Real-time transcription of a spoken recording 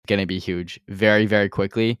going to be huge very, very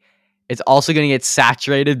quickly. It's also going to get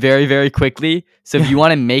saturated very, very quickly. So if you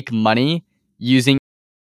want to make money using,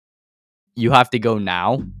 you have to go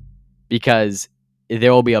now because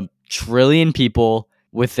there will be a trillion people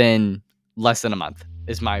within less than a month,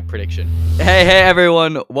 is my prediction. Hey,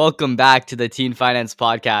 everyone. Welcome back to the Teen Finance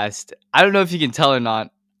Podcast. I don't know if you can tell or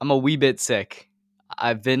not. I'm a wee bit sick.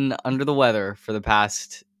 I've been under the weather for the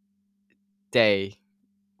past day.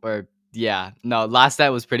 Last night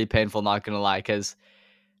was pretty painful, not going to lie, because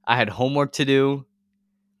I had homework to do.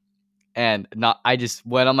 And I just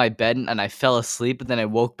went on my bed and I fell asleep, and then I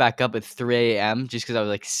woke back up at 3 a.m. just because I was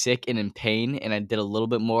like sick and in pain, and I did a little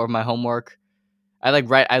bit more of my homework. I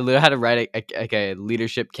literally had to write a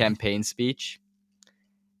leadership campaign speech,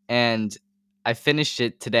 and I finished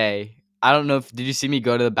it today. I don't know did you see me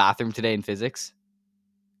go to the bathroom today in physics?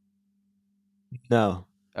 No.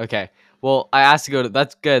 Okay. Well, I asked to go to.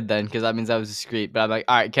 That's good then, because that means I was discreet. But I'm like,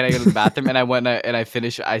 all right, can I go to the bathroom? And I went and I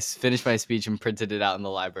finished my speech and printed it out in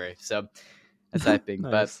the library. So that's typing.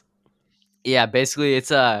 Nice. But yeah, basically,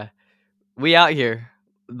 it's we out here.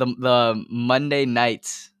 The Monday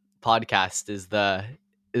night podcast is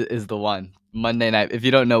the one. Monday night. If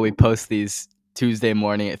you don't know, we post these Tuesday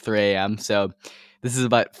morning at 3 a.m. So this is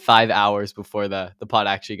about 5 hours before the pod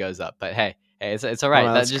actually goes up. But hey, it's all right.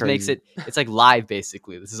 Wow, That that's just crazy. makes it's like live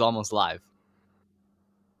basically. This is almost live.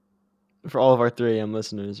 For all of our 3 a.m.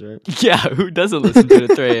 listeners, right? Yeah, who doesn't listen to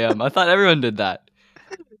it at 3 a.m.? I thought everyone did that.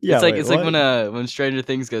 Yeah, It's like what? when Stranger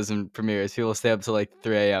Things goes in premieres, people stay up till like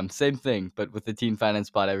 3 a.m. Same thing, but with the Teen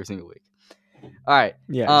Finance Pod every single week. All right.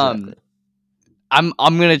 Yeah, exactly. I'm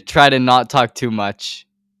gonna try to not talk too much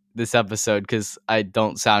this episode because I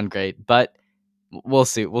don't sound great, but we'll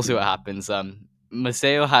see. We'll see what happens.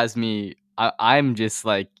 Maseo has me. I'm just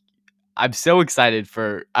like I'm so excited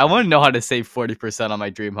for. I want to know how to save 40% on my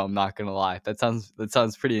dream home. Not gonna lie, that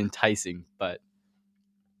sounds pretty enticing. But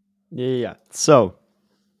Yeah. So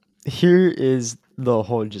here is the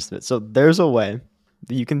whole gist of it. So there's a way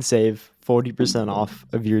that you can save 40% off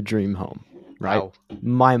of your dream home, right? wow,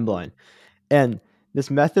 Mind blowing. And this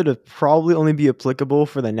method would probably only be applicable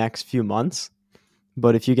for the next few months.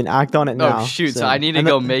 But if you can act on it oh now, shoot! So I soon. need to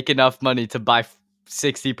go make enough money to buy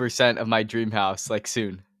 60% of my dream house like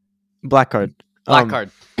soon. Black card. Black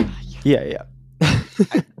card. Yeah.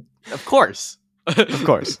 Of course. Of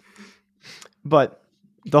course. But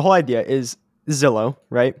the whole idea is Zillow,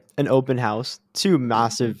 right? An open house, two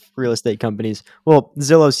massive real estate companies. Well,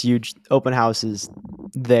 Zillow's huge. Open house is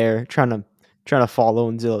there trying to follow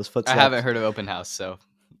in Zillow's I footsteps. haven't heard of open house, so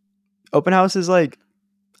Open house is like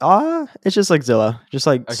it's just like Zillow, just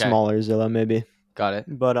like okay, smaller Zillow maybe. got it.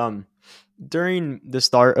 But during the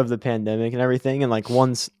start of the pandemic and everything, and like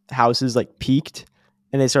once houses like peaked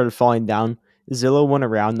and they started falling down, Zillow went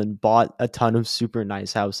around and bought a ton of super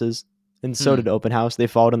nice houses, and so did Open House. They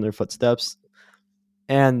followed in their footsteps,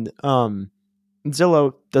 and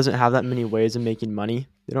Zillow doesn't have that many ways of making money.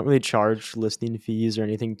 They don't really charge listing fees or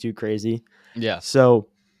anything too crazy. Yeah. So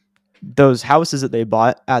those houses that they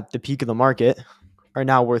bought at the peak of the market are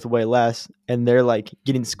now worth way less, and they're like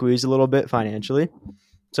getting squeezed a little bit financially.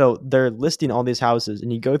 So they're listing all these houses,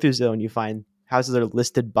 and you go through Zillow and you find houses that are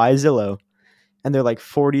listed by Zillow, and they're like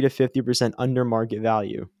 40 to 50% under market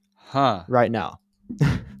value Huh. right now.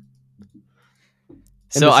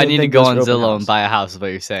 So I need to go on Zillow and buy a house, is what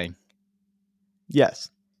you're saying. Yes.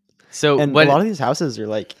 So And a lot of these houses are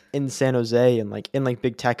like in San Jose and like in like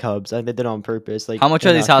big tech hubs. They did it on purpose. Like how much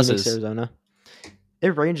are these houses? Phoenix, Arizona.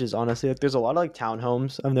 It ranges, honestly. Like there's a lot of like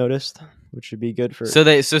townhomes I've noticed, which would be good for. So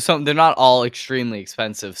they're not all extremely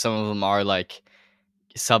expensive. Some of them are like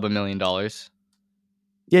sub $1 million.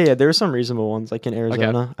 Yeah. There are some reasonable ones like in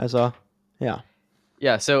Arizona. I saw. Yeah.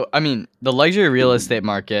 Yeah. So I mean, the luxury real estate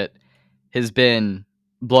market has been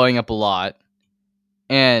blowing up a lot,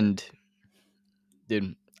 and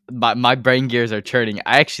dude, my brain gears are churning.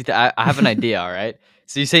 I actually I have an idea. All right.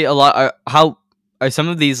 So you say a lot. How are some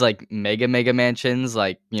of these like mega mansions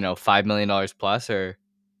like $5 million plus or?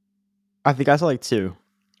 I think I saw like 2.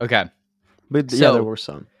 Okay. But yeah, So there were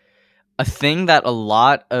some. a thing that a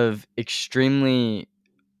lot of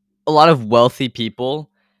wealthy people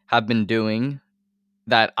have been doing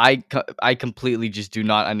that I completely just do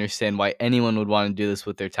not understand why anyone would want to do this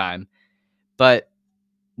with their time. But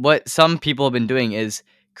what some people have been doing is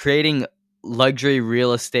creating luxury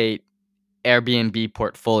real estate Airbnb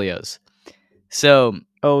portfolios. So,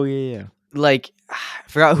 Oh yeah. like, I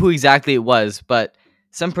forgot who exactly it was, but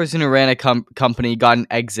some person who ran a company got an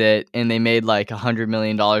exit and they made like $100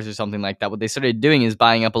 million or something like that. What they started doing is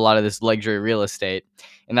buying up a lot of this luxury real estate,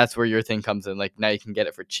 and that's where your thing comes in. Like now you can get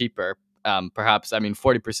it for cheaper. Perhaps, I mean,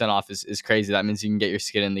 40% off is crazy. That means you can get your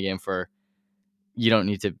skin in the game for, you don't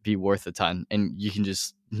need to be worth a ton and you can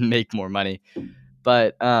just make more money.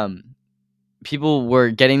 But people were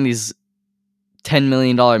getting these $10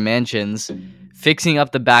 million mansions, fixing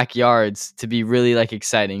up the backyards to be really like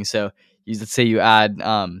exciting. So let's say you add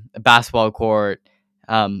a basketball court,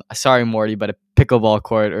 sorry Morty, but a pickleball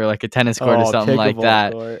court or like a tennis court or something like pickleball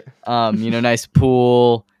that. court. Nice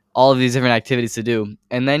pool, all of these different activities to do.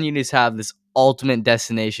 And then you just have this ultimate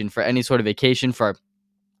destination for any sort of vacation for,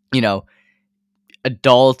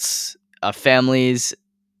 adults, families,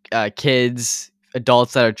 kids,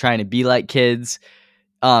 adults that are trying to be like kids.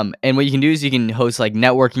 And what you can do is you can host like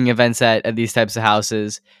networking events at these types of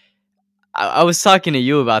houses. I was talking to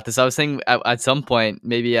you about this. I was saying at some point,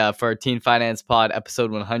 maybe for our Teen Finance Pod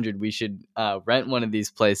episode 100, we should rent one of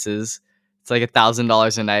these places. It's like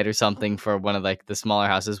 $1,000 a night or something for one of like the smaller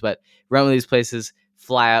houses. But rent one of these places,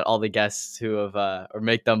 fly out all the guests who have, or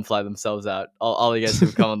make them fly themselves out. All the guests who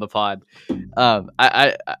have come on the pod.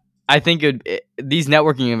 I think these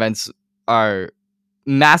networking events are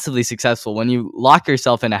massively successful. When you lock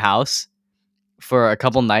yourself in a house for a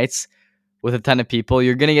couple nights with a ton of people,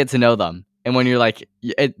 you're gonna get to know them. And when you're like,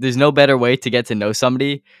 there's no better way to get to know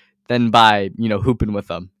somebody than by hooping with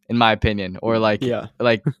them, in my opinion, or like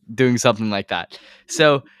doing something like that.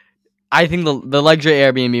 So I think the luxury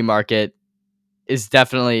Airbnb market is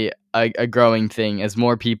definitely a growing thing as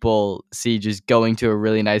more people see just going to a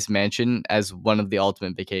really nice mansion as one of the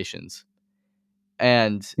ultimate vacations.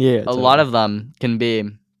 And a lot of them can be,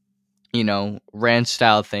 ranch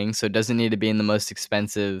style things. So it doesn't need to be in the most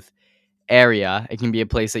expensive area. It can be a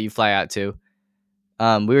place that you fly out to.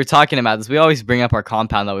 We were talking about this. We always bring up our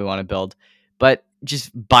compound that we want to build, but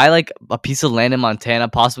just buy like a piece of land in Montana,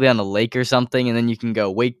 possibly on a lake or something, and then you can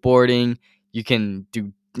go wakeboarding. You can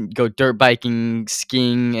go dirt biking,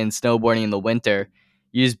 skiing, and snowboarding in the winter.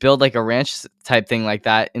 You just build like a ranch type thing like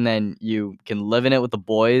that, and then you can live in it with the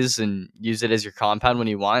boys and use it as your compound when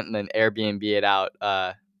you want, and then Airbnb it out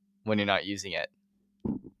when you're not using it.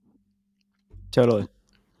 Totally.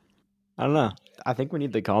 I don't know. I think we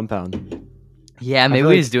need the compound. Yeah, maybe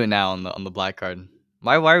we just do it now on the black card.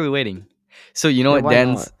 Why are we waiting? So you know what,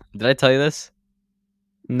 Dan's? Did I tell you this?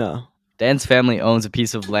 No. Dan's family owns a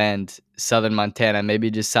piece of land, southern Montana,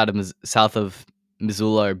 maybe just south of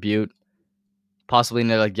Missoula or Butte, possibly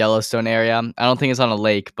near like Yellowstone area. I don't think it's on a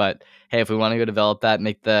lake, but hey, if we want to go develop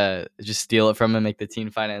that, just steal it from him, make the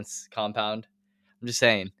Teen Finance compound. I'm just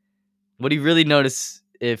saying. What do you really notice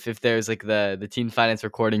if there's like the Teen Finance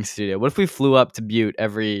recording studio? What if we flew up to Butte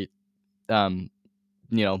every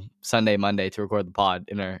Sunday, Monday to record the pod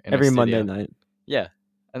in our every studio? Monday night? Yeah,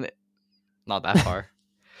 and not that far.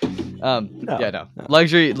 No.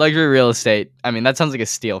 Luxury real estate. I mean, that sounds like a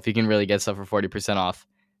steal if you can really get stuff for 40% off.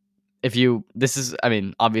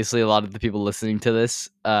 Obviously a lot of the people listening to this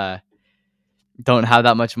don't have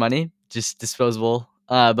that much money, just disposable.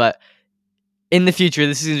 But in the future,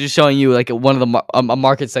 this is just showing you like one of the a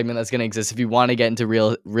market segment that's going to exist if you want to get into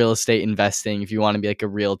real estate investing. If you want to be like a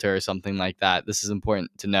realtor or something like that, this is important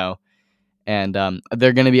to know. And there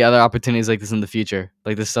are going to be other opportunities like this in the future.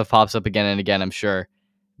 Like this stuff pops up again and again. I'm sure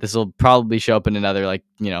this will probably show up in another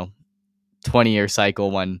 20-year cycle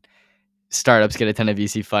when startups get a ton of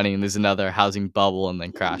VC funding and there's another housing bubble and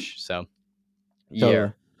then crash. So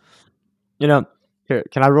yeah. Here,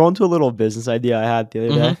 can I roll into a little business idea I had the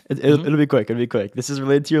other day? It'll be quick. This is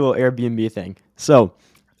related to your little Airbnb thing. So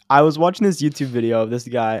I was watching this YouTube video of this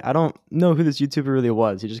guy. I don't know who this YouTuber really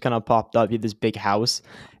was. He just kind of popped up. He had this big house,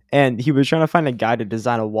 and he was trying to find a guy to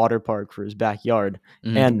design a water park for his backyard,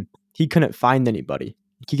 and he couldn't find anybody.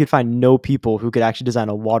 He could find no people who could actually design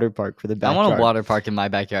a water park for the backyard. I want a water park in my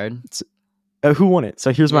backyard. Who won it?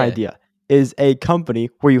 So here's my idea: is a company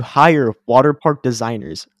where you hire water park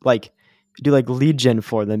designers, like do like lead gen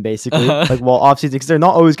for them, basically, like while off season, because they're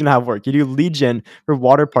not always gonna have work. You do lead gen for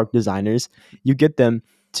water park designers. You get them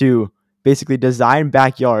to basically design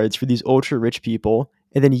backyards for these ultra rich people,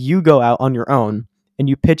 and then you go out on your own and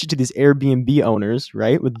you pitch it to these Airbnb owners,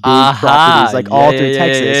 right, with big properties like all through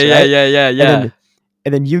Texas, right? Yeah.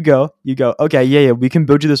 And then you go, okay, we can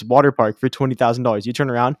build you this water park for $20,000. You turn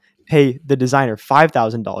around, pay the designer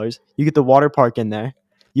 $5,000. You get the water park in there.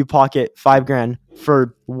 You pocket $5,000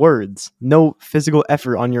 for words, no physical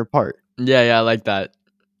effort on your part. Yeah, I like that.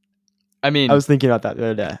 I mean, I was thinking about that the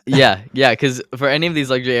other day. yeah, because for any of these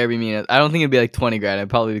luxury Airbnb, I don't think it'd be like $20,000. It'd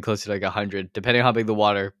probably be closer to like 100, depending on how big the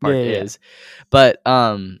water park is. But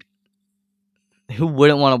who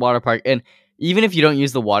wouldn't want a water park? And even if you don't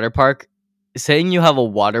use the water park, saying you have a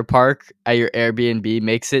water park at your Airbnb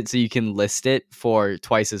makes it so you can list it for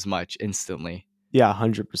twice as much instantly. Yeah,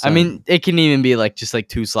 100%. I mean, it can even be like just like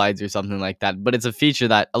 2 slides or something like that, but it's a feature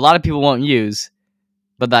that a lot of people won't use,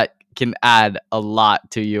 but that can add a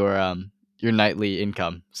lot to your nightly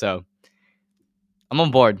income. So I'm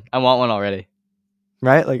on board. I want one already.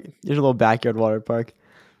 right? Like, there's a little backyard water park.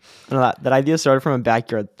 I know that idea started from a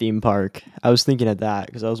backyard theme park. I was thinking of that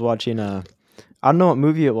because I was watching I don't know what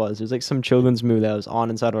movie it was. It was like some children's movie that was on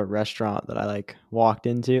inside of a restaurant that I like walked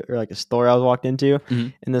into, or like a store I was walked into,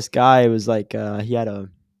 Mhm. and this guy was like, he had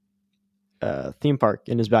a theme park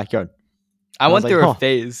in his backyard. I And I was went like, through a huh.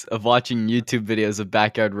 phase of watching YouTube videos of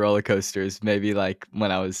backyard roller coasters, maybe like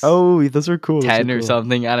when I was Oh, those are cool. Those are 10 or cool.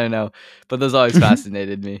 something. I don't know. But those always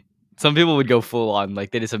fascinated me. Some people would go full on, like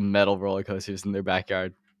they just have metal roller coasters in their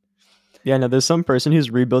backyard. Yeah, no, there's some person who's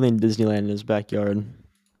rebuilding Disneyland in his backyard.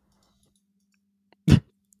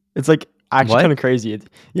 It's like actually kind What? of crazy.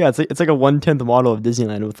 Yeah, it's like a 1/10 model of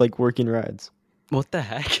Disneyland with like working rides. What the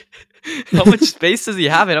heck? How much space does he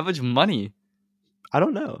have and how much money? I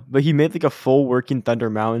don't know, but he made like a full working Thunder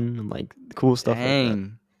Mountain and like cool stuff like that.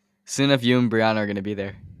 Dang. Soon enough, you and Brianna are gonna be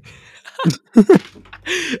there. All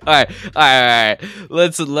right. I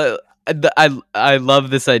love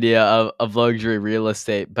this idea of luxury real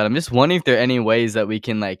estate, but I'm just wondering if there are any ways that we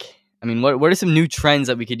can like. I mean, what are some new trends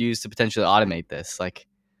that we could use to potentially automate this? Like,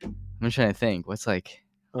 I'm trying to think. What's like,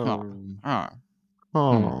 huh, Um, huh, hmm,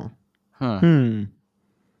 oh, huh. hmm,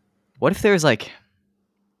 What if there's like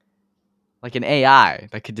an AI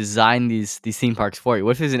that could design these theme parks for you?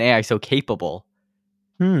 What if there's an AI so capable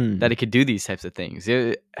that hmm, it could do these types of things? Do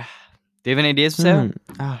you have any ideas, hmm. Sarah?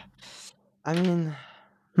 Ah, I mean,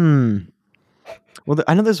 hmm. Well,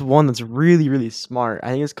 I know there's one that's really, really smart. I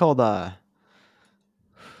think it's called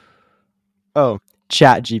oh,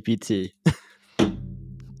 Chat GPT.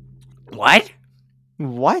 What?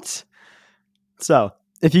 What? So,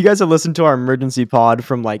 if you guys have listened to our emergency pod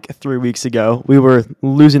from like 3 weeks ago, we were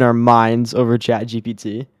losing our minds over Chat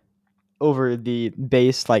GPT, over the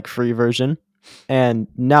base like free version, and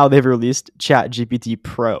now they've released Chat GPT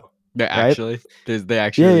Pro. Right? They actually Yeah,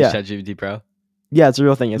 released yeah, ChatGPT Pro. yeah. It's a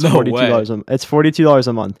real thing. It's No forty two way. dollars. It's $42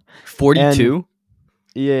 a month, and 42?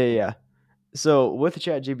 yeah. So with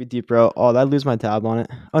Chat GPT Pro, oh, did I lose my tab on it?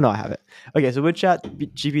 Oh no, I have it. Okay, so with Chat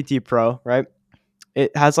GPT Pro, right?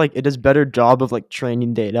 It has like it does better job of like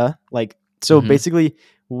training data. Like so Mhm. basically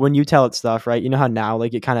when you tell it stuff, right? You know how now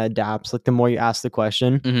like it kind of adapts like the more you ask the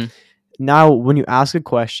question. Mhm. Now when you ask a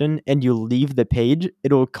question and you leave the page,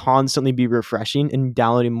 it'll constantly be refreshing and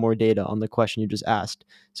downloading more data on the question you just asked.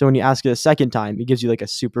 So when you ask it a second time, it gives you like a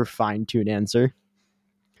super fine-tuned answer.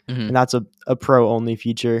 Mhm. And that's a pro only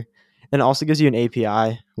feature. And it also gives you an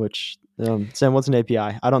API, which Sam, what's an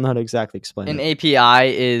API? I don't know how to exactly explain An it.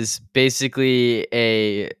 API is basically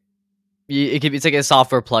it's like a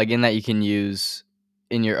software plugin that you can use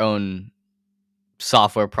in your own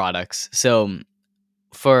software products. So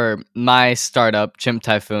for my startup, Chimp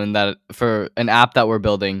Typhoon, that for an app that we're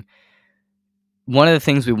building, one of the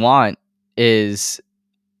things we want is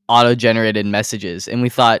auto-generated messages, and we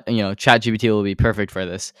thought, ChatGPT will be perfect for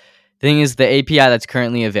this. The thing is, the API that's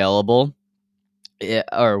currently available,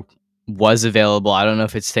 or was available, I don't know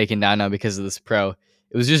if it's taken down now because of this Pro.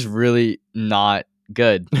 It was just really not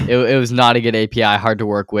good. It was not a good API, hard to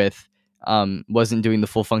work with. Wasn't doing the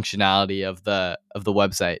full functionality of the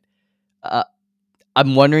website. Uh,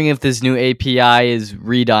 I'm wondering if this new API is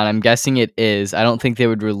redone. I'm guessing it is. I don't think they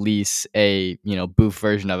would release a boof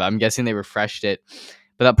version of it. I'm guessing they refreshed it,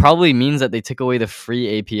 but that probably means that they took away the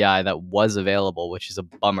free API that was available, which is a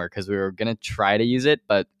bummer because we were gonna try to use it,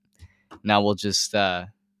 but now we'll just find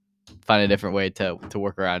a different way to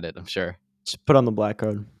work around it. I'm sure. Just put on the black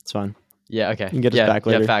code. It's fine. Yeah. You Okay. can get us Yeah. back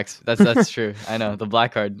Yeah. later. Facts. That's true. I know the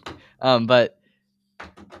black card. But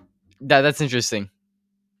that's interesting.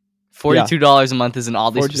 Yeah, $42 a month is an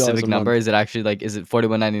oddly $42 specific a number. month. Is it actually like? Is it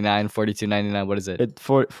 41.99, 42.99? What is it?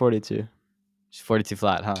 42. Just 42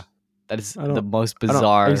 flat, huh? That is I the don't most I don't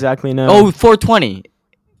bizarre. exactly know. Oh, 420.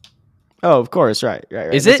 Oh, of course, right.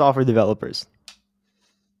 Is That's it? all for developers.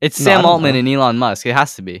 It's No, I Sam don't Altman know. and Elon Musk. It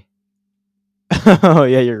has to be. Oh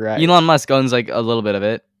yeah, you're right. Elon Musk owns like a little bit of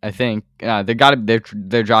it, I think. They got it.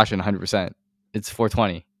 They're joshing 100%. It's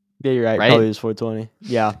 420, Yeah, you're right. right? Probably is 420.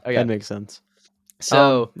 Yeah, that Okay. makes sense.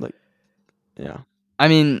 So, Like yeah. I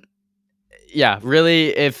mean, yeah, really,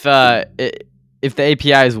 if the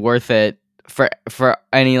API is worth it for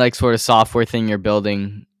any like sort of software thing you're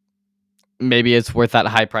building, maybe it's worth that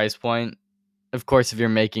high price point. Of course, if you're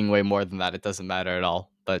making way more than that, it doesn't matter at all.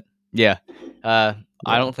 But yeah, uh,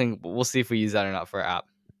 I Yeah. don't think we'll see if we use that or not for our app.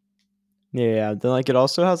 Yeah, then like it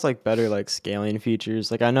also has like better like scaling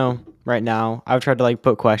features. Like I know right now I've tried to like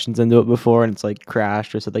put questions into it before and it's like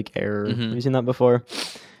crashed or said like error. Have Hmm. you seen that before?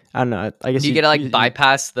 I don't know. I guess Do you get to like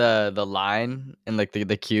bypass the line and like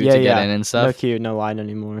the queue yeah, to get yeah. in and No stuff? queue, no line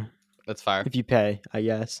anymore. That's fire. If you pay, I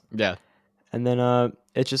guess. Yeah. And then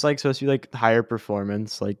it's just like supposed to be like higher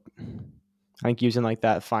performance, like I think using like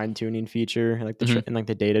that fine tuning feature, like Hmm. and like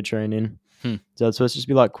the data training. Hmm. So it's supposed to just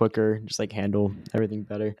be a lot quicker, just like handle everything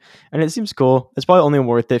better. And it seems cool. It's probably only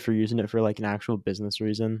worth it for using it for like an actual business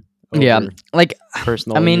reason Yeah. over Like, I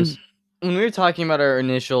personal mean, use. when we were talking about our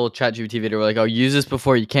initial ChatGPT video, we're like, oh, use this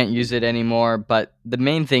before you can't use it anymore. But the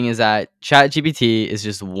main thing is that ChatGPT is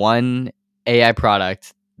just one AI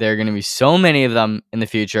product. There are going to be so many of them in the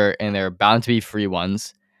future, and there are bound to be free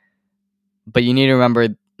ones. But you need to remember,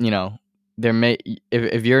 you know, there may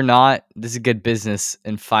if you're not, this is a good business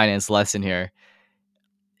and finance lesson here.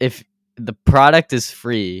 If the product is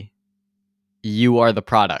free, you are the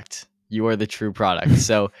product. You are the true product.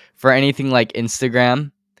 So for anything like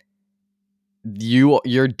Instagram,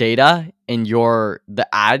 your data and the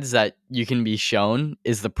ads that you can be shown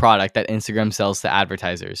is the product that Instagram sells to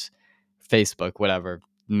advertisers. Facebook, whatever,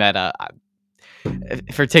 Meta.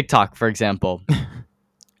 For TikTok, for example,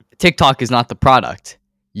 TikTok is not the product.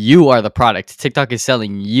 You are the product. TikTok is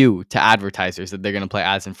selling you to advertisers that they're going to play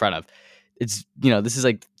ads in front of. It's, this is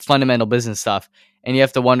like fundamental business stuff. And you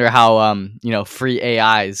have to wonder how, free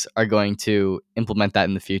AIs are going to implement that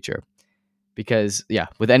in the future. Because, yeah,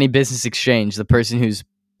 with any business exchange, the person who's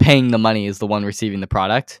paying the money is the one receiving the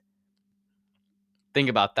product. Think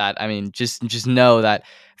about that. I mean, just know that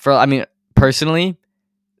personally,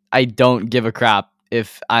 I don't give a crap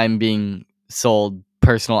if I'm being sold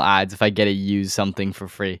personal ads if I get to use something for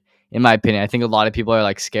free. In my opinion, I think a lot of people are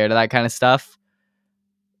like scared of that kind of stuff.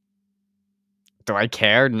 Do I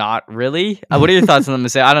care? Not really. What are your thoughts on them? To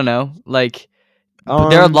say I don't know. Like, but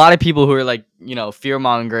there are a Um, lot of people who are like, fear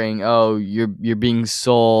mongering. Oh, you're being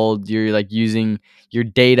sold. You're like using your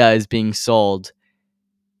data is being sold.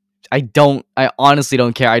 I honestly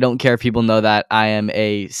don't care. I don't care if people know that I am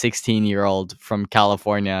a 16-year-old from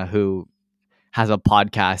California who has a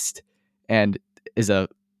podcast and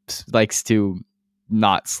likes to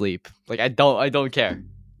not sleep. Like I don't care.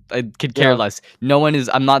 I could care yeah, less. No one is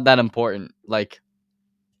I'm not that important. Like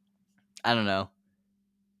I don't know.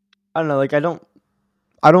 I don't know. Like I don't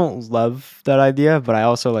love that idea, but I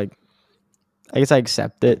also like. I guess I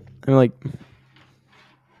accept it. I'm like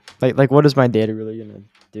what is my data really gonna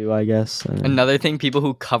do? I guess. I mean, Another thing, people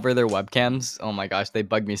who cover their webcams, oh my gosh, they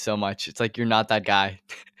bug me so much. It's like you're not that guy.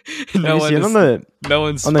 have no you one seen is no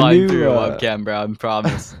one's on the spying through new your webcam, bro. I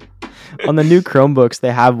promise. on the new Chromebooks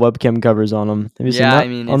they have webcam covers on them? Have you seen Yeah, I that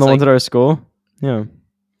mean on it's the ones like at our school? Yeah,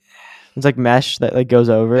 it's like mesh that like goes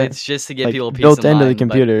over it, it's just to give like people peace built of into the mind, but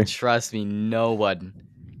computer. trust me, no one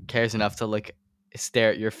cares enough to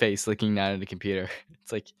stare at your face looking down at a computer.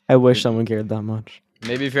 It's like I wish you're, someone cared that much.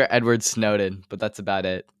 maybe if you're Edward Snowden, but that's about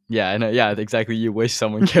it. Yeah, I know. Yeah, exactly. You wish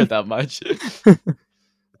someone cared that much.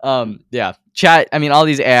 Yeah. Chat. I mean, all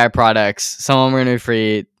these AI products. Some of them are gonna be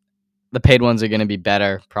free. The paid ones are gonna be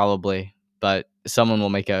better, probably. But someone will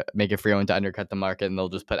make a free one to undercut the market, and they'll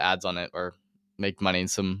just put ads on it or make money in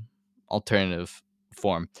some alternative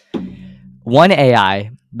form. One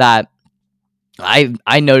AI that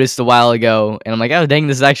I noticed a while ago, and I'm like, oh dang,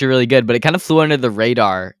 this is actually really good, but it kind of flew under the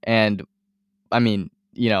radar, and I mean,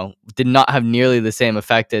 did not have nearly the same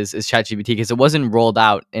effect as ChatGPT because it wasn't rolled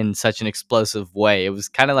out in such an explosive way. It was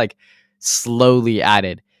kind of like slowly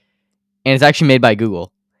added, and it's actually made by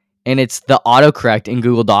Google, and it's the autocorrect in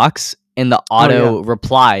Google Docs and the Oh yeah, auto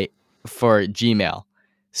reply for Gmail.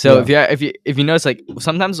 So yeah. if you notice, like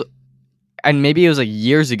sometimes, and maybe it was like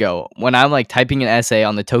years ago when I'm like typing an essay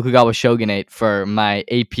on the Tokugawa shogunate for my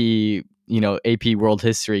AP World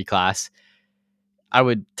History class, I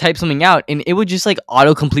would type something out and it would just like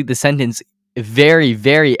auto complete the sentence very,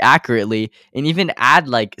 very accurately and even add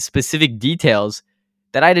like specific details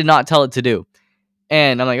that I did not tell it to do.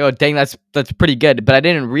 And I'm like, oh dang, that's pretty good. But I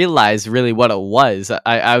didn't realize really what it was.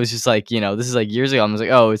 I was just like, this is like years ago. I was like,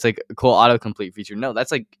 oh, it's like a cool autocomplete feature. No,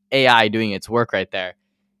 that's like AI doing its work right there.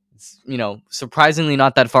 It's surprisingly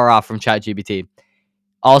not that far off from ChatGPT.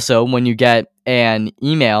 Also, when you get an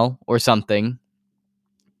email or something,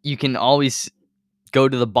 you can always go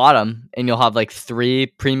to the bottom and you'll have like 3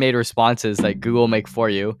 pre-made responses that Google make for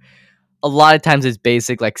you. A lot of times it's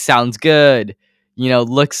basic, like sounds good,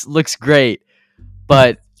 looks great.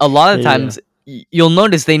 But a lot of Yeah. times you'll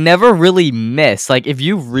notice they never really miss. Like if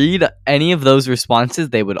you read any of those responses,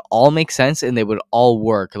 they would all make sense and they would all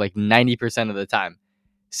work like 90% of the time.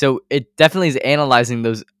 So it definitely is analyzing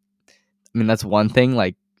those. I mean, that's one thing.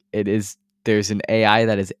 Like it is there's an AI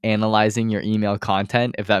that is analyzing your email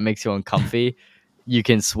content. If that makes you uncomfy, you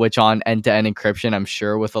can switch on end-to-end encryption, I'm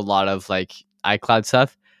sure, with a lot of like iCloud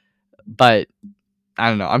stuff. But I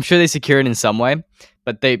don't know. I'm sure they secure it in some way,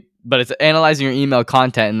 but it's analyzing your email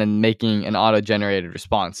content and then making an auto-generated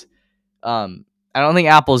response. I don't think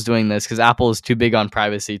Apple's doing this because Apple is too big on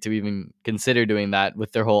privacy to even consider doing that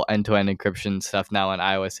with their whole end-to-end encryption stuff now on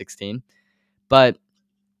iOS 16. But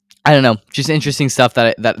I don't know, just interesting stuff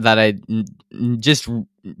that I just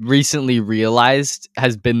recently realized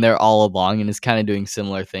has been there all along and is kind of doing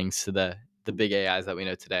similar things to the big AIs that we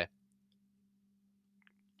know today.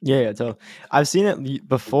 Yeah, so I've seen it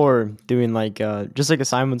before doing like just like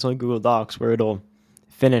assignments on Google Docs where it'll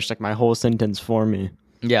finish like my whole sentence for me.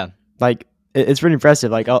 Yeah, Like it's pretty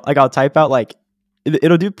impressive. I'll type out like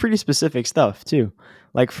it'll do pretty specific stuff too.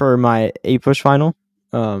 Like for my A push final,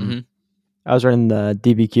 Mhm. I was writing the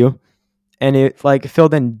DBQ, and it like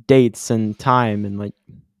filled in dates and time and like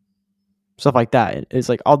stuff like that. It's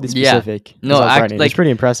like all the Yeah. specific. No, as I was writing. It's like pretty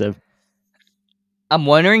impressive. I'm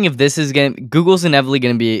wondering if this is Google's inevitably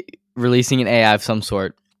going to be releasing an AI of some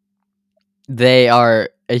sort. They are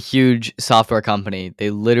a huge software company. They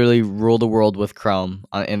literally rule the world with Chrome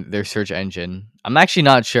in their search engine. I'm actually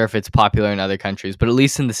not sure if it's popular in other countries, but at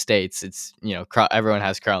least in the States, it's, everyone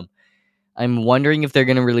has Chrome. I'm wondering if they're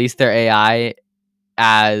going to release their AI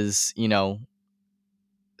as,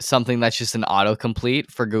 something that's just an autocomplete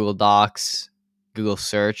for Google Docs, Google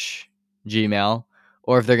Search, Gmail,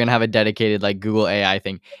 or if they're going to have a dedicated like Google AI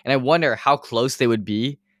thing. And I wonder how close they would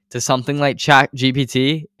be to something like Chat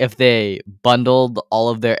GPT if they bundled all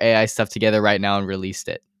of their AI stuff together right now and released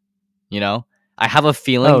it. I have a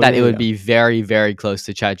feeling Oh that it yeah, would yeah. be very, very close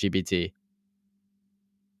to Chat GPT.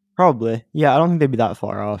 Probably. Yeah, I don't think they'd be that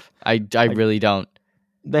far off. I Like really don't.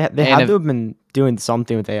 they And had if to have been doing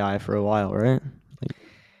something with AI for a while, right?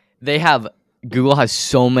 Google has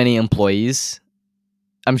so many employees.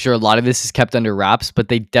 I'm sure a lot of this is kept under wraps, but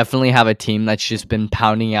they definitely have a team that's just been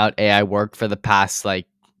pounding out AI work for the past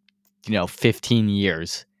 15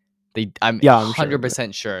 years. I'm Yeah, I'm sure.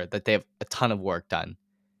 100% sure that they have a ton of work done.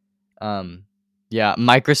 Yeah,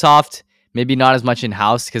 Microsoft maybe not as much in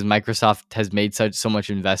house because Microsoft has made so much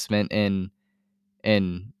investment in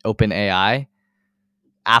open AI.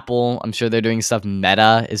 Apple, I'm sure they're doing stuff.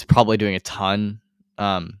 Meta is probably doing a ton.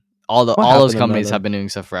 All What those happened to companies Meta? have been doing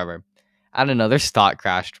stuff forever. I don't know. Their stock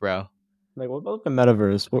crashed, bro. Like, what about the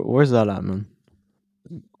metaverse? Where's that at, man?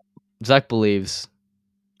 Zuck believes.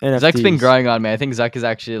 Zuck's been NFTs. growing on me. I think Zuck is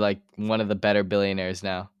actually like one of the better billionaires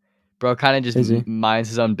now. Bro kind of just Is he? minds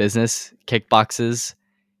his own business, kickboxes.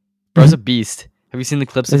 Bro's a beast. Have you seen the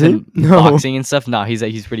clips of Is he? him No. boxing and stuff? No, he's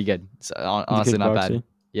pretty good. It's He's a honestly not bad. kickboxer.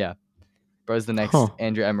 Yeah. Bro's the next Huh.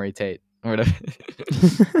 Andrew Emery Tate or whatever.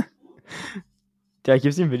 Yeah, I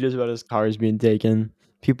keep seeing videos about his cars being taken.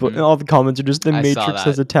 People and Mhm. all the comments are just the I saw Matrix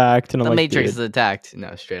has that. attacked, and I'm The like, Matrix is dude. attacked.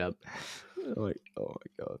 No, straight up. I'm like, oh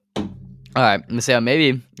my god. All right, Maseo,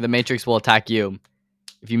 maybe the Matrix will attack you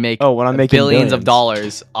if you make Oh, when I'm making billions of billions.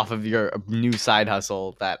 dollars off of your new side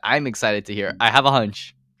hustle that I'm excited to hear. I have a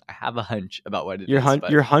hunch. About what it is,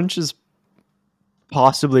 but Your hunch is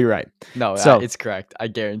possibly right. no, So it's correct. I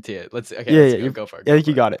guarantee it. Let's yeah, let's yeah, go. Go for it. I Go think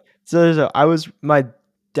you for it. got it. So my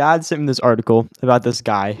dad sent me this article about this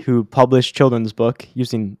guy who published children's book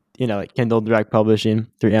using like Kindle Direct Publishing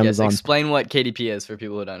through Yes, Amazon. explain what KDP is for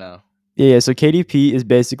people who don't know. Yeah, so KDP is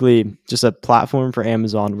basically just a platform for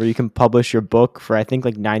Amazon where you can publish your book for I think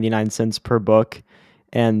like 99 cents per book,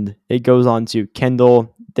 and it goes on to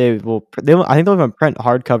Kindle. I think they'll even print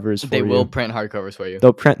hardcovers for They you. will print hardcovers for you.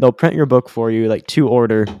 They'll print your book for you like to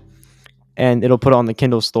order, and it'll put it on the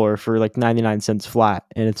Kindle store for like 99 cents flat,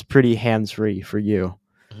 and it's pretty hands-free for you.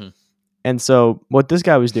 Mhm. And so what this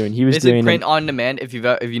guy was doing, he was Basically, doing print on demand. If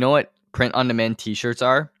you know what print on demand T-shirts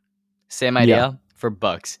are, same yeah, idea for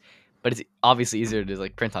books, but it's obviously easier to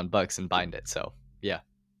like print on books and bind it. So yeah.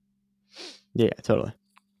 yeah, totally.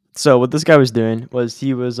 So what this guy was doing was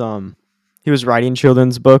he was writing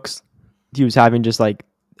children's books. He was having just like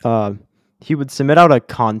uh, he would submit out a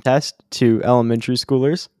contest to elementary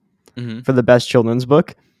schoolers Mm-hmm. for the best children's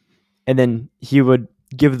book, and then he would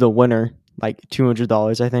give the winner like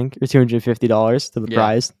 $200, I think, or $250 to the Yeah.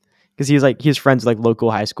 prize, because he's friends with like local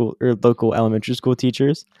high school or local elementary school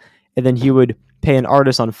teachers, and then he would pay an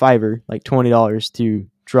artist on Fiverr like $20 to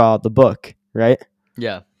draw the book, right?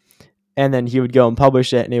 Yeah. And then he would go and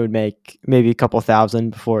publish it, and it would make maybe a couple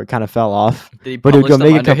thousand before it kind of fell off. Did he But it would publish go them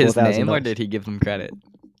make a under couple his thousand name, or dollars. did he give them credit?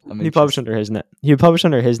 He published under his name. He would publish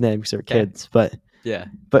under his name because they're Okay. kids. But Yeah.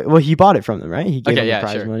 well, he bought it from them, right? He gave Okay. them the Yeah.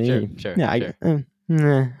 prize Sure. money. Sure. Sure. Yeah,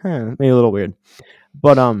 Sure. maybe a little weird,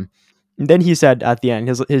 but And then he said at the end,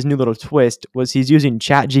 his new little twist was he's using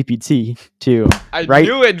ChatGPT to I write.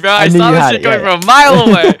 knew it, bro. I I knew saw you this had shit it, coming yeah. from a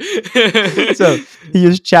mile away. So he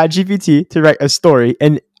used ChatGPT to write a story,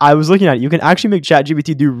 and I was looking at it. You can actually make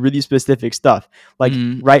ChatGPT do really specific stuff, like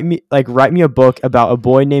Mhm. write me a book about a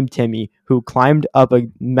boy named Timmy who climbed up a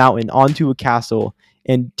mountain onto a castle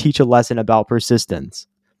and teach a lesson about persistence.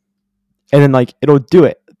 And then like it'll do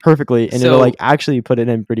it perfectly, and it'll So- like actually put it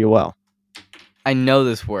in pretty well. I know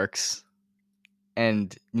this works.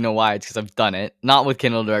 And you know why? It's because I've done it. Not with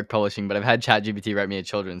Kindle Direct Publishing, but I've had ChatGPT write me a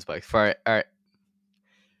children's book. All right.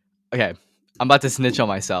 Okay. I'm about to snitch on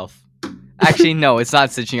myself. Actually, no, it's not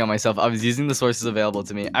snitching on myself. I was using the sources available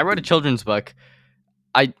to me. I wrote a children's book.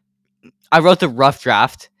 I wrote the rough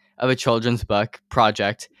draft of a children's book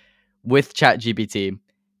project with ChatGPT.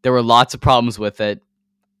 There were lots of problems with it.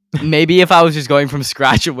 Maybe if I was just going from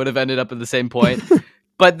scratch, it would have ended up at the same point.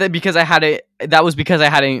 But because that was because I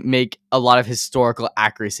had to make a lot of historical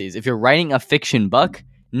accuracies. If you're writing a fiction book,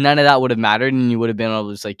 none of that would have mattered, and you would have been able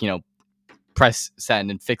to just like, press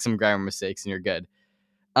send and fix some grammar mistakes, and you're good.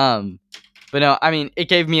 But no, I mean, it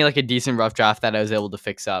gave me like a decent rough draft that I was able to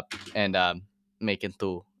fix up and make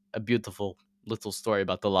into a beautiful little story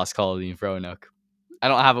about the lost colony in Roanoke. I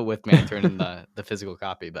don't have it with me. I turned in the physical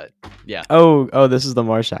copy, but yeah. Oh, this is the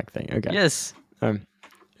Marshak thing. Okay. Yes.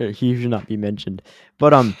 He should not be mentioned.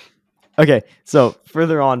 But okay, so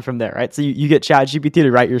further on from there, right? So you get ChatGPT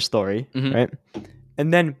to write your story, Mhm. right?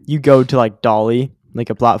 And then you go to like Dolly, like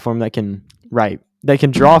a platform that can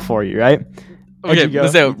draw for you, right? And Okay, you go-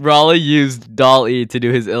 so Raleigh used DALL-E to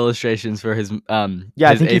do his illustrations for his Yeah,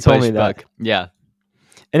 I his think you told me that. book. Yeah,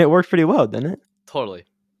 And it worked pretty well, didn't it? totally.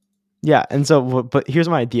 Yeah, and so but here's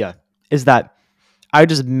my idea is that I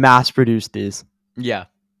just mass produce these. Yeah.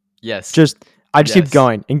 Yes. I just Yes. keep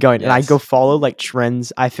going and going, and I Yes. go follow like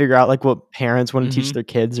trends. I figure out like what parents want to teach Mhm. their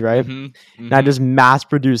kids, right? Mhm, And I mhm. just mass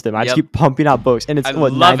produce them. I just Yep. keep pumping out books, and it's I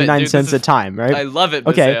what love it, 99 dude. This cents a is- time, right? I love it,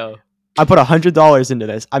 Okay. Mateo. I put $100 into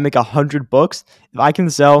this. I make 100 books. If I can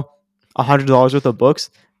sell $100 worth of books,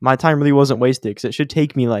 my time really wasn't wasted because it should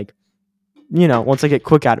take me like, once I get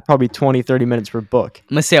quick at it, probably 20, 30 minutes per book.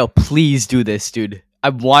 Mateo, please do this, dude. I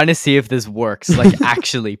want to see if this works. Like,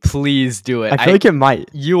 actually, please do it. I feel like it might.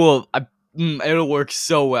 You will. It'll work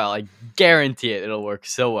so well. I guarantee it. It'll work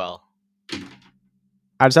so well.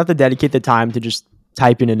 I just have to dedicate the time to just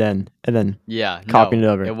typing it in and then Yeah. copying no,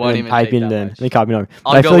 it over. It won't and then even typing take it that in much. and then copying it over.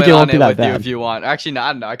 I'll But I go feel like in it on won't be it that with you bad. if you want. Actually, no,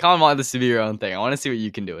 I don't know. I kind of want this to be your own thing. I want to see what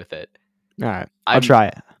you can do with it. All right. I'll I'm- try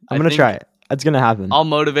it. I'm I going to try think it. It's going to happen. I'll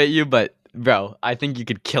motivate you, but bro, I think you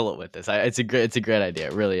could kill it with this. It's a great idea.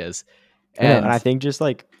 It really is. And I think just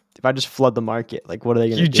like if I just flood the market, like what are they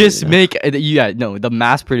going to do? you just make the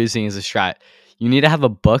mass producing is a strat. You need to have a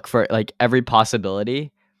book for like every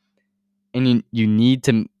possibility, and you need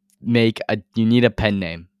to you need a pen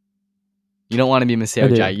name. You don't want to be Maseo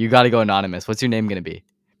do. Jai. You got to go anonymous. What's your name gonna be?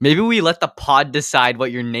 Maybe we let the pod decide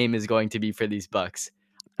what your name is going to be for these books.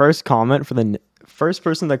 First comment for the first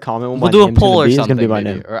person to comment. We'll do a poll or something, Be my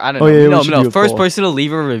maybe. name. Or I don't Oh, know. yeah, we should do No. a First poll. person to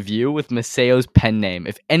leave a review with Maseo's pen name.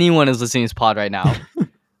 If anyone is listening to this pod right now,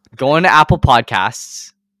 go into Apple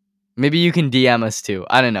Podcasts. Maybe you can DM us too.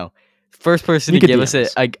 I don't know. First person You to could give DM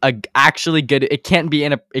us a actually good. It can't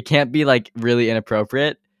be like really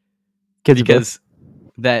inappropriate Kids book. because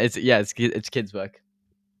it's kids book.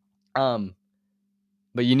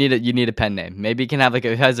 But you need a pen name. Maybe it can have like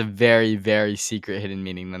it has a very very secret hidden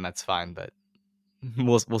meaning. Then that's fine. But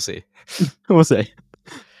we'll see. We'll say.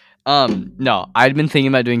 No, I'd been thinking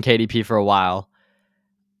about doing KDP for a while.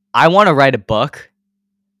 I want to write a book.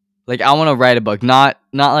 Like I want to write a book, not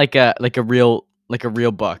like a real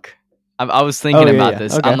book. I was thinking Oh, yeah, about yeah.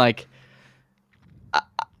 this. Okay. I'm like,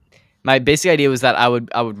 my basic idea was that I would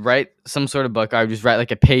write some sort of book. I would just write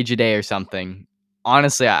like a page a day or something.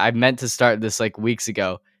 Honestly, I meant to start this like weeks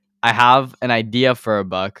ago. I have an idea for a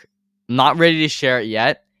book. Not ready to share it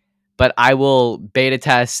yet, but I will beta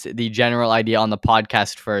test the general idea on the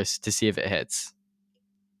podcast first to see if it hits.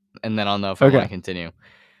 And then I'll know if I want Okay. to continue.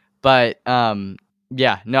 But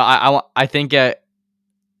yeah, no, I think I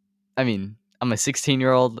mean, I'm a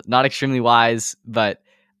 16-year-old, not extremely wise, but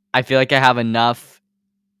I feel like I have enough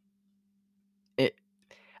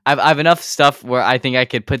I have enough stuff where I think I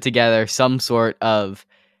could put together some sort of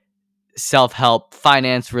self-help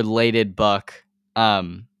finance related book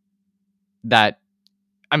that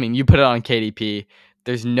I mean, you put it on KDP,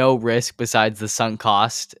 there's no risk besides the sunk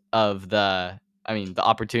cost of the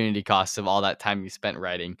opportunity cost of all that time you spent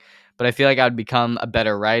writing. But I feel like I would become a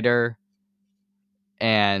better writer,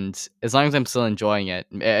 and as long as I'm still enjoying it,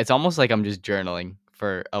 it's almost like I'm just journaling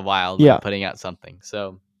for a while, Yeah. putting out something.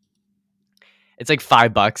 So It's like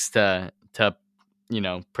 $5 to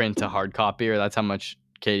print a hard copy, or that's how much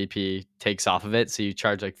KDP takes off of it. So you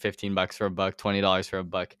charge like $15 for a book, $20 for a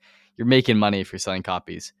book. You're making money if you're selling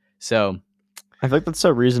copies. So I feel like that's so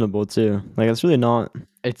reasonable too. Like it's really not.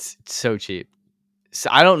 it's so cheap. So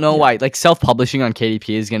I don't know Yeah. why. Like self-publishing on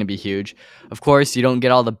KDP is going to be huge. Of course, you don't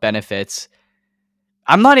get all the benefits.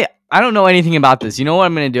 I don't know anything about this. You know what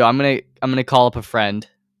I'm going to do? I'm going to call up a friend.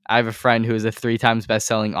 I have a friend who is a 3 times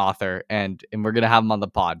best-selling author, and we're going to have him on the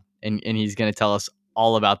pod, and he's going to tell us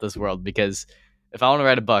all about this world, because if I want to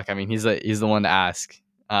write a book, I mean, he's the one to ask.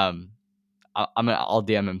 I'll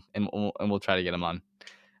DM him, and we'll try to get him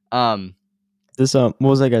on. This what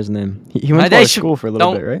was that guy's name? He My went to our dad school for a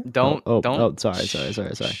little bit, right? Don't. Sorry.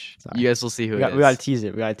 Shh. You guys will see who We it is. gotta tease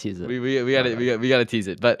it. We gotta tease it. We gotta tease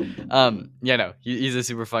it. But yeah, no, he's a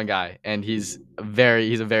super fun guy, and he's a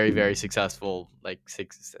very very successful, like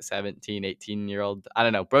 17, 18-year-old. I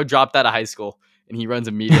don't know, bro. Dropped out of high school, and he runs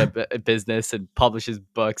a media business and publishes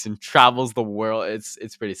books and travels the world.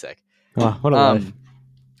 It's pretty sick. Wow, what a life.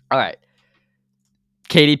 All right,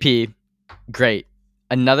 KDP, great.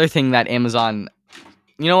 Another thing that Amazon,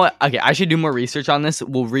 you know what? Okay, I should do more research on this.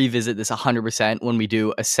 We'll revisit this 100% when we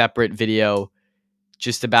do a separate video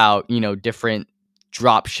just about, different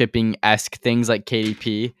drop shipping-esque things like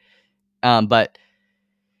KDP. But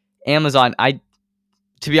Amazon, I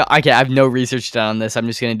have no research done on this. I'm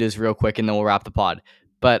just going to do this real quick and then we'll wrap the pod.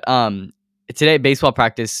 But today at baseball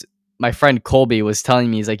practice, my friend Colby was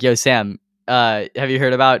telling me, he's like, yo, Sam, have you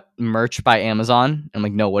heard about merch by Amazon? I'm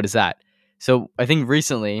like, no, what is that? So I think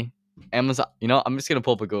recently Amazon, I'm just gonna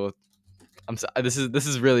pull up a Google. This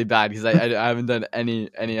is really bad because I haven't done any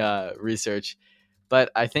research, but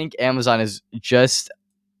I think Amazon has just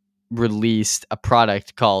released a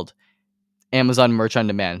product called Amazon Merch on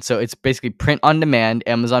Demand. So it's basically print on demand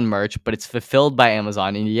Amazon merch, but it's fulfilled by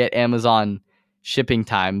Amazon, and you get Amazon shipping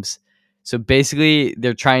times. So basically,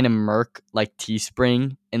 they're trying to merc like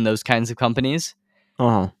Teespring and those kinds of companies.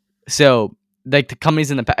 So like the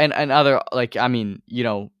companies in the and other, like, I mean,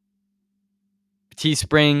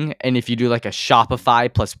 Teespring, and if you do like a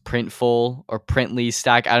Shopify plus Printful or Printly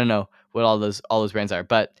stack, I don't know what all those brands are,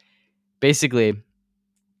 but basically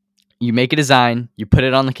you make a design, you put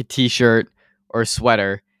it on like a t-shirt or a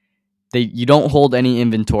sweater. You don't hold any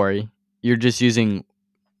inventory. You're just using,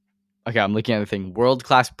 okay, I'm looking at the thing,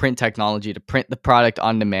 world-class print technology to print the product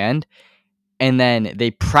on demand, and then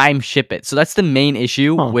they prime ship it. So that's the main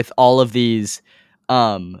issue with all of these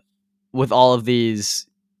print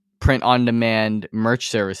on demand merch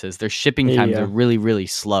services. Their shipping times are really, really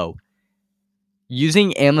slow.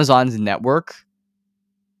 Using Amazon's network,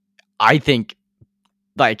 I think,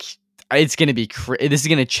 like, it's going to be this is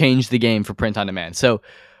going to change the game for print on demand. So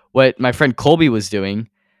what my friend Colby was doing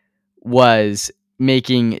was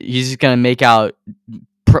he's just going to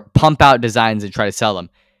pump out designs and try to sell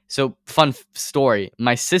them. So fun story.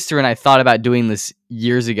 My sister and I thought about doing this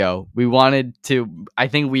years ago. We wanted to, I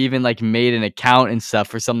think we even like made an account and stuff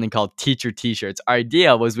for something called teacher t-shirts. Our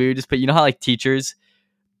idea was we would just put, how like teachers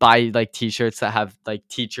buy like t-shirts that have like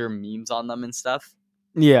teacher memes on them and stuff?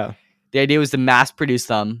 Yeah. The idea was to mass produce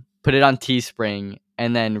them, put it on Teespring,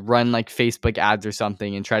 and then run like Facebook ads or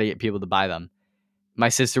something and try to get people to buy them. My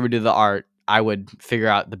sister would do the art. I would figure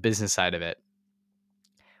out the business side of it.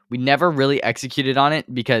 We never really executed on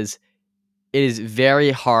it because it is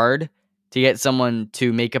very hard to get someone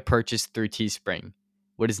to make a purchase through Teespring.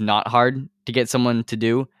 What is not hard to get someone to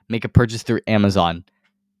do, make a purchase through Amazon.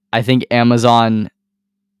 I think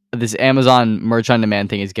this Amazon merch on demand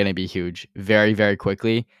thing is going to be huge very, very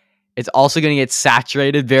quickly. It's also going to get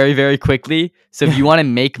saturated very, very quickly. So if you want to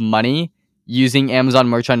make money using Amazon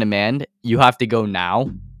merch on demand, you have to go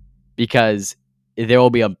now, because there will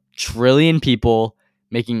be a trillion people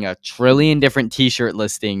making a trillion different t-shirt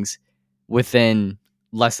listings within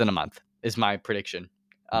less than a month is my prediction.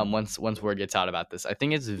 Once word gets out about this, I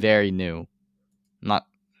think it's very new.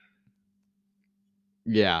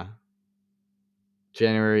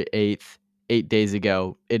 January 8th, 8 days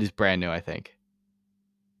ago. It is brand new, I think.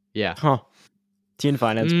 Yeah. Teen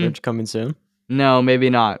Finance merch coming soon. No, maybe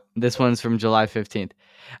not. This one's from July 15th.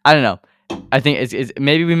 I don't know. I think it's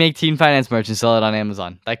maybe we make Teen Finance merch and sell it on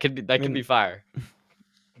Amazon. That could be fire.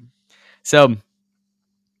 So,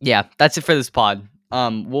 yeah, that's it for this pod.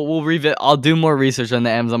 We'll I'll do more research on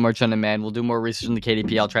the Amazon merch on demand. We'll do more research on the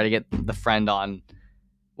KDP. I'll try to get the friend on.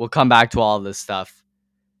 We'll come back to all of this stuff.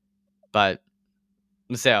 But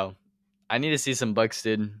so, I need to see some books,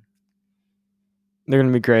 dude. They're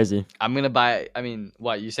gonna be crazy. I'm gonna buy. I mean,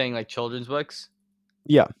 what, you saying like children's books?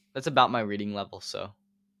 Yeah, that's about my reading level, so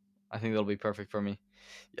I think that'll be perfect for me.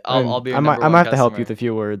 I might have to help you with a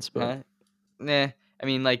few words, but nah. I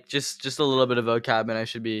mean, like just a little bit of vocab, and I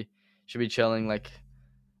should be chilling. Like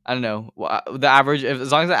I don't know the average. If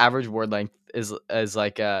as long as the average word length is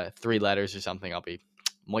like 3 letters or something, I'll be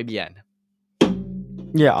muy bien.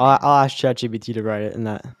 Yeah, I'll ask ChatGPT to write it in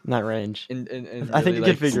that range. And I think really, you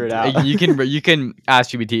can figure it out. you can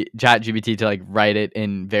ask ChatGPT to like write it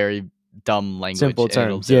in very dumb language, Simple and it'll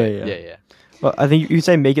terms. do Yeah, it. yeah. Yeah. Well, I think you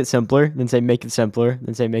say make it simpler, then say make it simpler,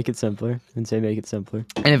 then say make it simpler, then say make it simpler.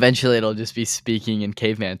 And eventually, it'll just be speaking in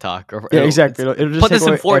caveman talk. Or Yeah, exactly. It'll just put take this in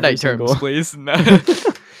away every Fortnite terms, single- please. No.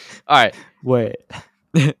 All right. Wait.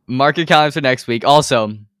 Mark your calendars for next week.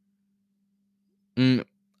 Also,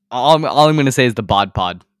 all I'm gonna say is the bod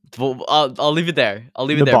pod. Well, I'll leave it there. I'll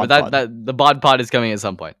leave it The there. But bod pod. that the bod pod is coming at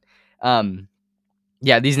some point.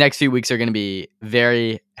 Yeah, these next few weeks are gonna be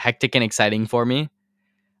very hectic and exciting for me.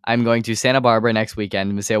 I'm going to Santa Barbara next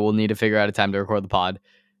weekend. Mateo will need to figure out a time to record the pod.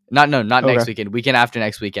 Not next Okay. weekend. Weekend after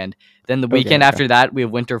next weekend. Then the Okay, weekend okay. after that, we have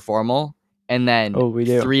winter formal, and then Oh, we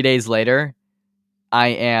do. 3 days later, I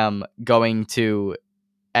am going to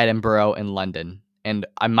Edinburgh and London, and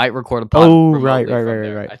I might record a pod. Oh, remotely right, from right,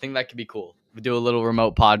 there. right. I think that could be cool. We do a little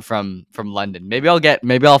remote pod from London. Maybe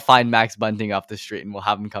I'll find Max Bunting off the street, and we'll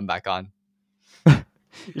have him come back on.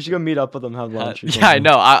 You should go meet up with them, have lunch. Or Yeah, I something.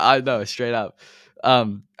 know. I know, straight up.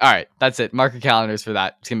 All right, that's it. Mark your calendars for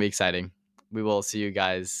that. It's gonna be exciting. We will see you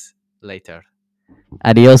guys later.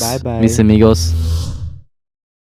 Adios, Bye-bye. mis amigos.